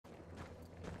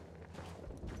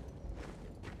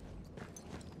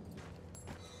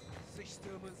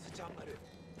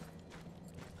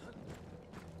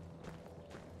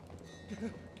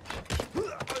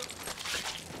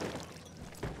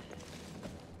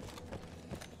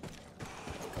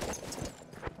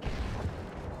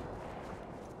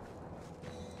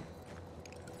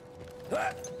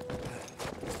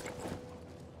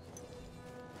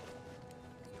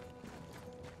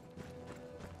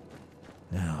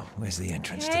Now, where's the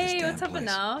entrance to this damn place? Hey, what's up,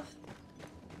 enough?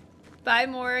 Bye,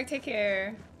 Morg. Take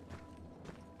care.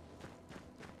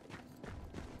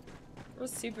 We're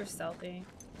super stealthy.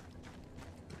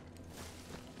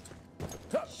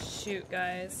 Shoot,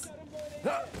 guys.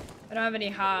 I don't have any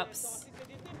hops.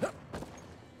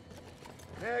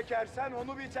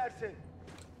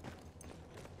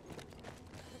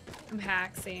 I'm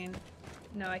haxing.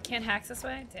 No, I can't hax this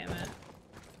way? Damn it.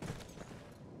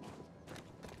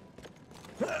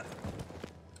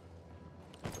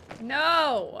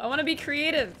 No! I want to be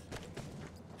creative.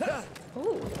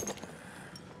 Ooh.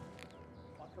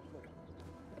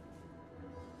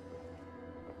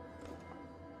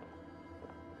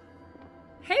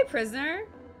 Hey, prisoner.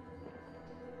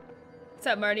 What's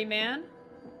up, Marty man?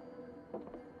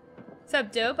 What's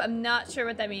up, dope? I'm not sure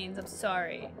what that means. I'm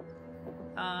sorry.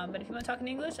 But if you want to talk in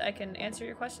English, I can answer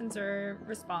your questions or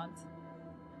respond.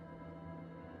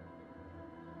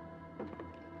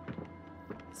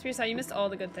 Spears, you missed all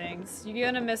the good things. You're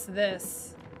gonna miss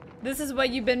this. This is what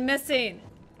you've been missing.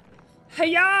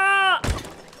 Hiya!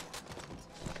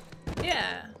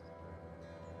 Yeah.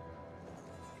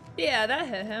 Yeah, that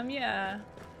hit him, yeah.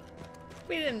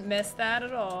 We didn't miss that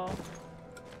at all.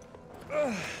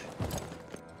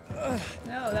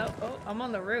 No, that. Oh, I'm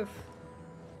on the roof.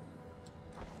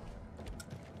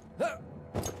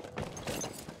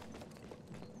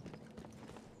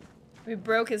 We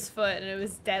broke his foot and it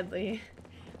was deadly.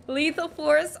 Lethal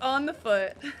force on the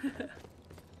foot.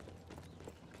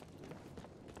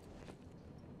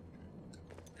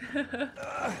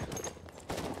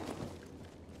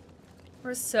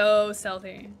 We're so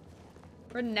stealthy.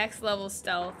 We're next level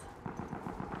stealth.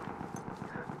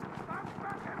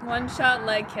 One shot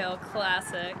leg kill,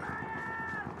 classic.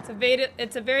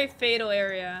 It's a very fatal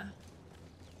area.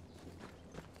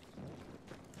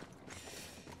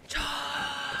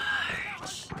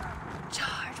 Charge!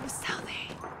 Charge, we're stealthy.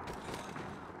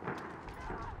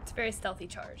 It's a very stealthy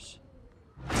charge.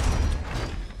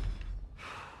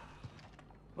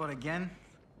 What, again?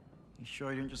 You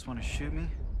sure you didn't just want to shoot me?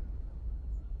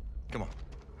 Come on.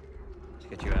 Let's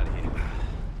get you out of here.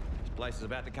 This place is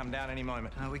about to come down any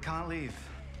moment. We can't leave.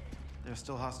 There are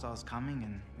still hostiles coming,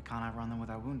 and we can't outrun them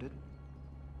with our wounded.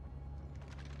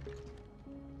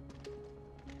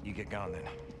 You get going then.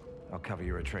 I'll cover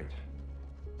your retreat.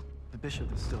 The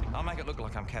bishop is still... I'll make it look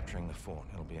like I'm capturing the fort.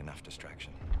 It'll be enough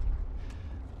distraction.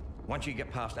 Once you get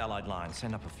past Allied lines,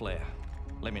 send up a flare.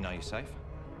 Let me know you're safe.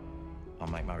 I'll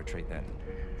make my retreat then.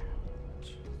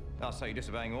 Oh, so you're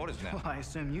disobeying orders now? Well, I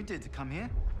assume you did to come here.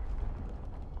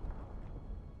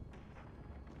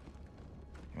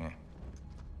 Yeah.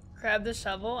 Grab the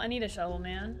shovel. I need a shovel,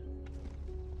 man.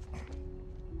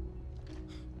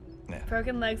 Yeah.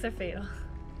 Broken legs are fatal.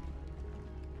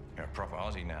 You're a proper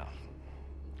Aussie now.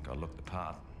 Gotta look the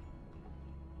part.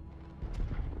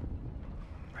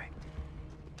 Right.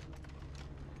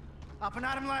 Up and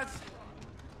at him, lads.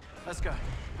 Let's go.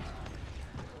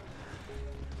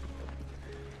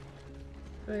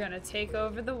 We're gonna take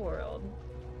over the world.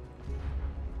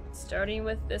 Starting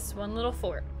with this one little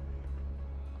fort.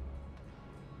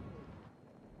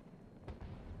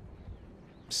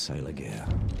 Sailor gear.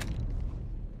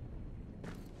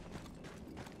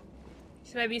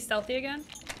 Should I be stealthy again?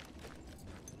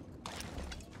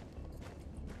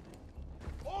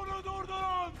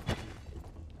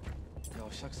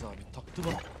 Yavşak sabit taktı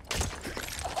bana.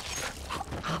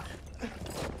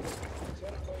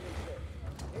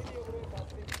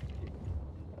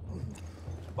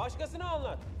 Başkasına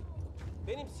anlat.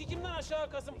 Benim sikimden aşağı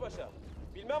Kasımpaşa.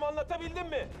 Bilmem anlatabildim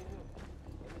mi?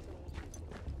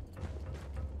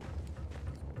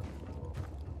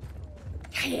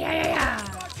 Yeah.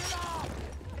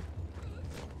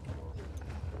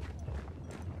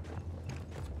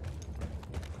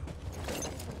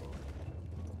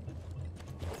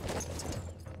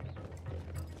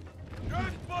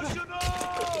 Göt başına!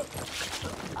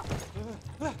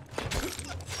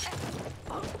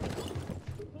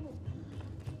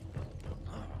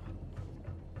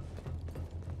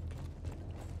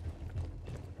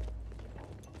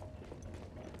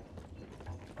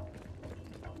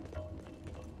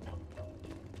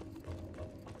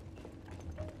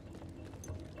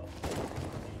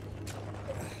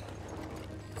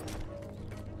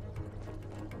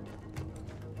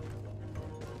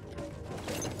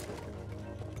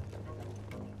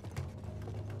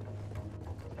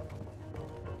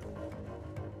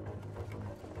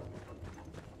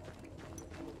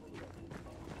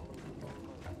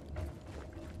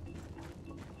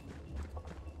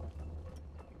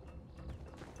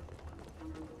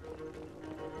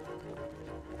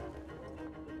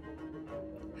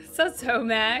 So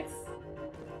Max.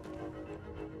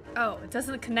 Oh, it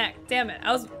doesn't connect. Damn it.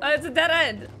 It's a dead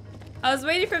end. I was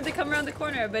waiting for him to come around the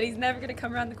corner, but he's never gonna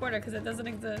come around the corner because it doesn't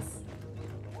exist.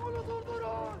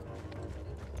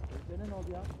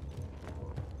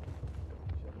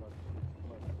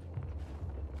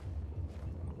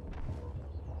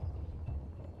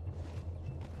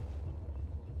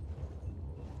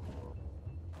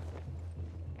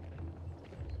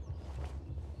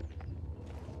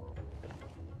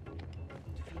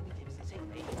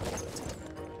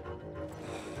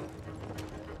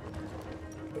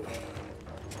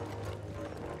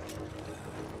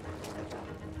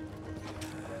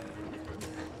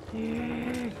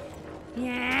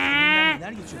 Yeah.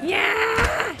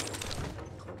 Yeah.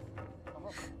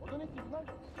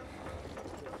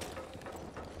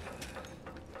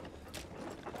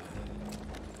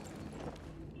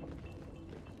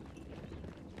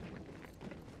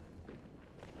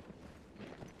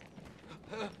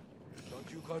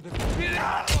 Sanki yukarıda biri.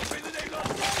 Kaç benim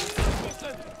evladım.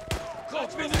 Kaç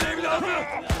benim evladım.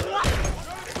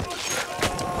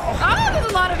 Oh, there's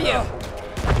a lot of you.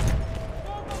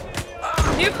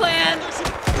 New plan.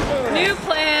 New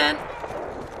plan.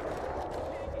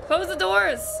 Close the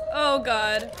doors. Oh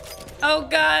God. Oh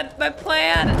God, my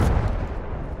plan.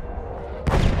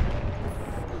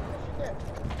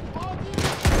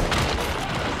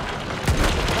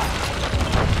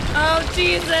 Oh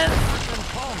Jesus.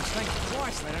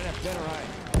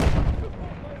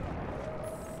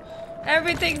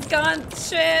 Everything's gone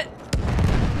shit.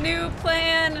 New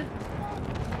plan.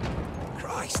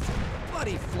 Christ!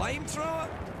 Bloody flamethrower!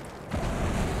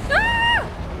 Ah!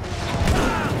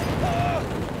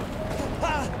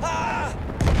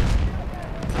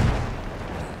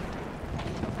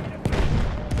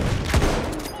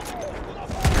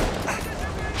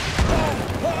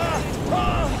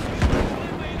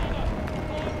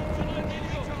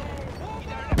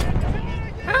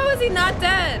 How is he not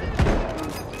dead?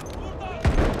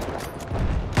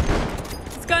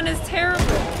 This gun is terrible.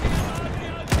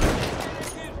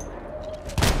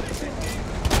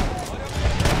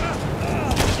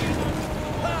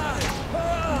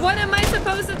 What am I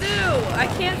supposed to do? I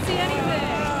can't see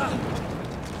anything.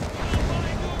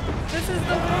 This is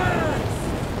the worst.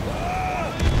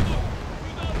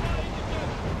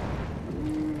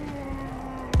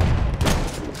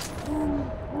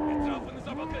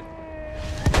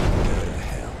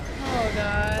 Oh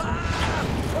God.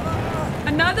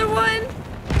 Another one?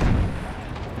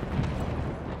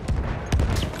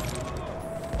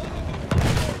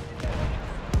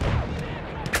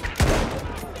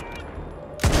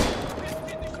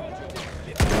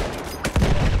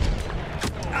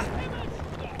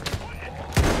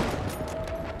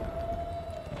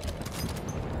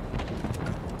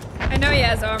 I know he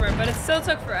has armor, but it still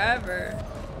took forever.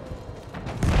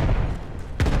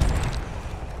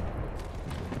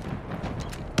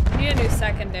 Need a new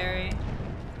secondary.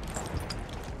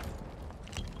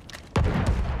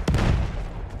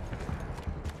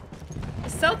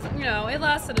 Stealth, you know, it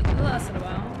lasted a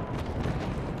while.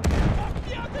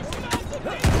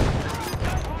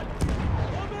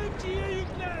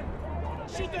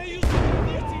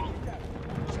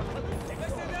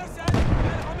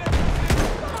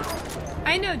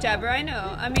 I know, Jabber, I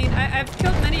know. I mean, I've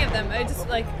killed many of them. I just,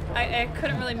 like, I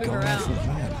couldn't really move around. Can't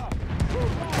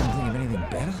think of anything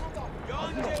better?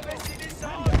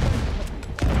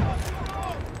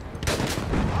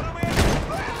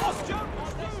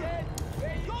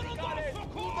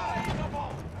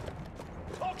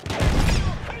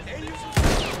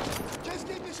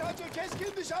 Keskin nişancı,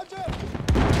 keskin nişancı.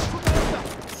 Şu tarafta,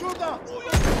 şurada.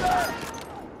 Şurada.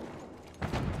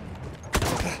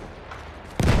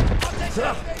 Ateş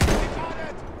etmeyin,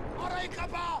 işaret. Arayı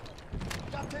kapa.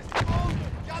 Ya teslim ol,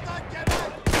 ya da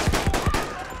geber.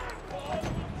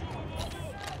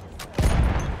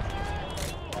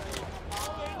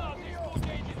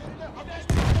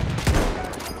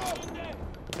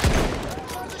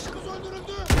 Kardeşimiz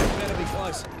öldürüldü. Better be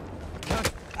close.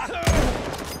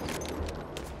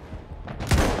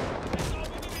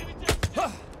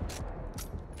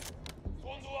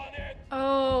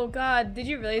 Oh God, did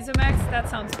you really, Zomax? That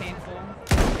sounds painful.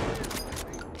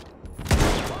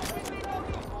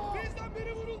 Bizden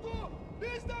biri vuruldu.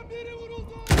 Bizden biri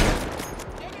vuruldu.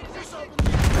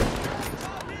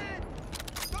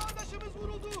 Kardeşimiz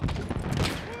vuruldu.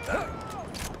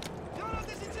 Yan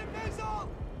ateş için mevzal.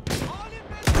 Halim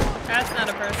mevzal. That's not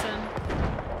a person.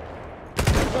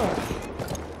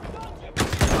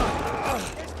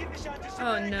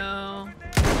 Oh no.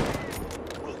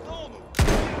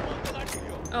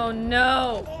 Oh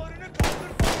no.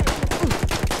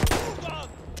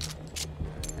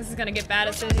 This is gonna get bad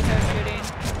as soon as he starts shooting.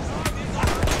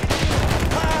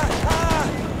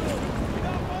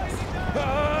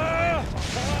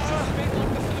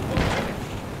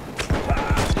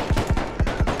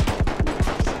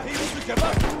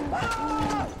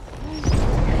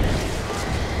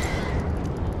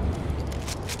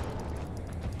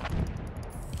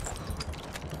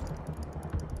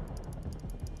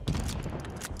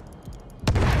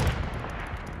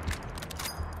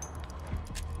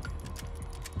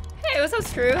 Hey, what's up,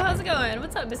 Screw? How's it going?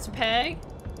 What's up, Mr. Peg?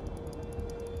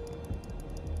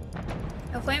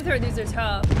 Oh, flamethrower dudes are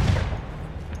tough.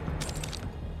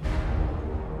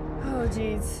 Oh,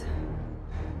 jeez.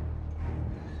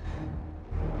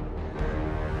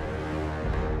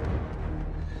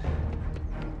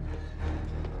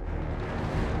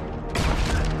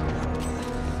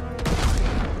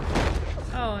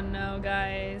 Oh no,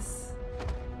 guys.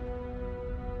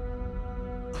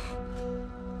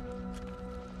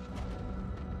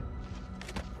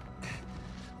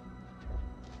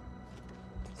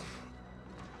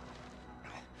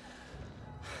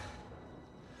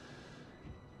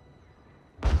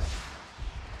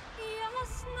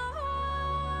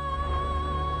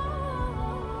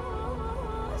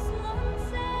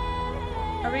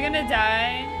 Are we gonna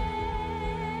die?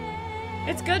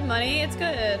 It's good money, it's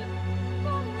good.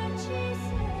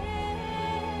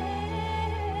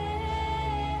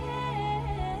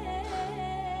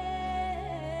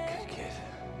 Good kid.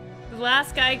 The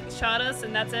last guy shot us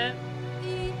and that's it.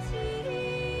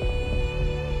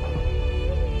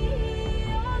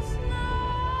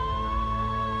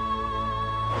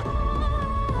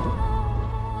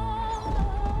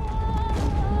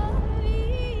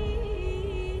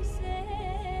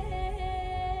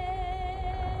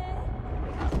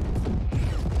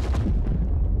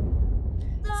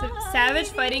 Savage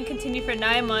fighting continued for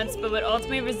 9 months, but would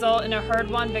ultimately result in a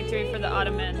hard-won victory for the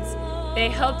Ottomans. They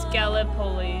helped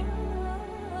Gallipoli.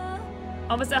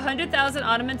 Almost 100,000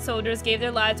 Ottoman soldiers gave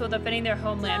their lives while defending their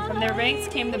homeland. From their ranks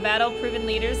came the battle-proven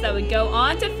leaders that would go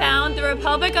on to found the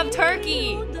Republic of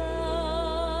Turkey.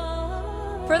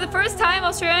 For the first time,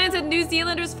 Australians and New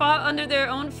Zealanders fought under their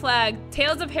own flag.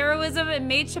 Tales of heroism and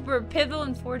mateship were pivotal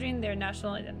in forging their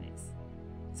national identities.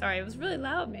 Sorry, it was really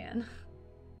loud, man.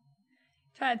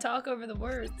 Trying to talk over the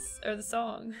words, or the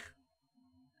song.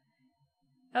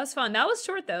 That was fun. That was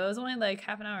short though. It was only like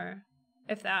half an hour,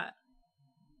 if that.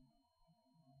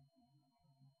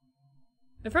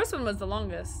 The first one was the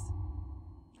longest.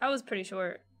 That was pretty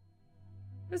short.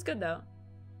 It was good though.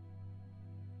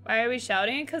 Why are we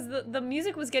shouting? Because the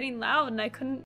music was getting loud and I couldn't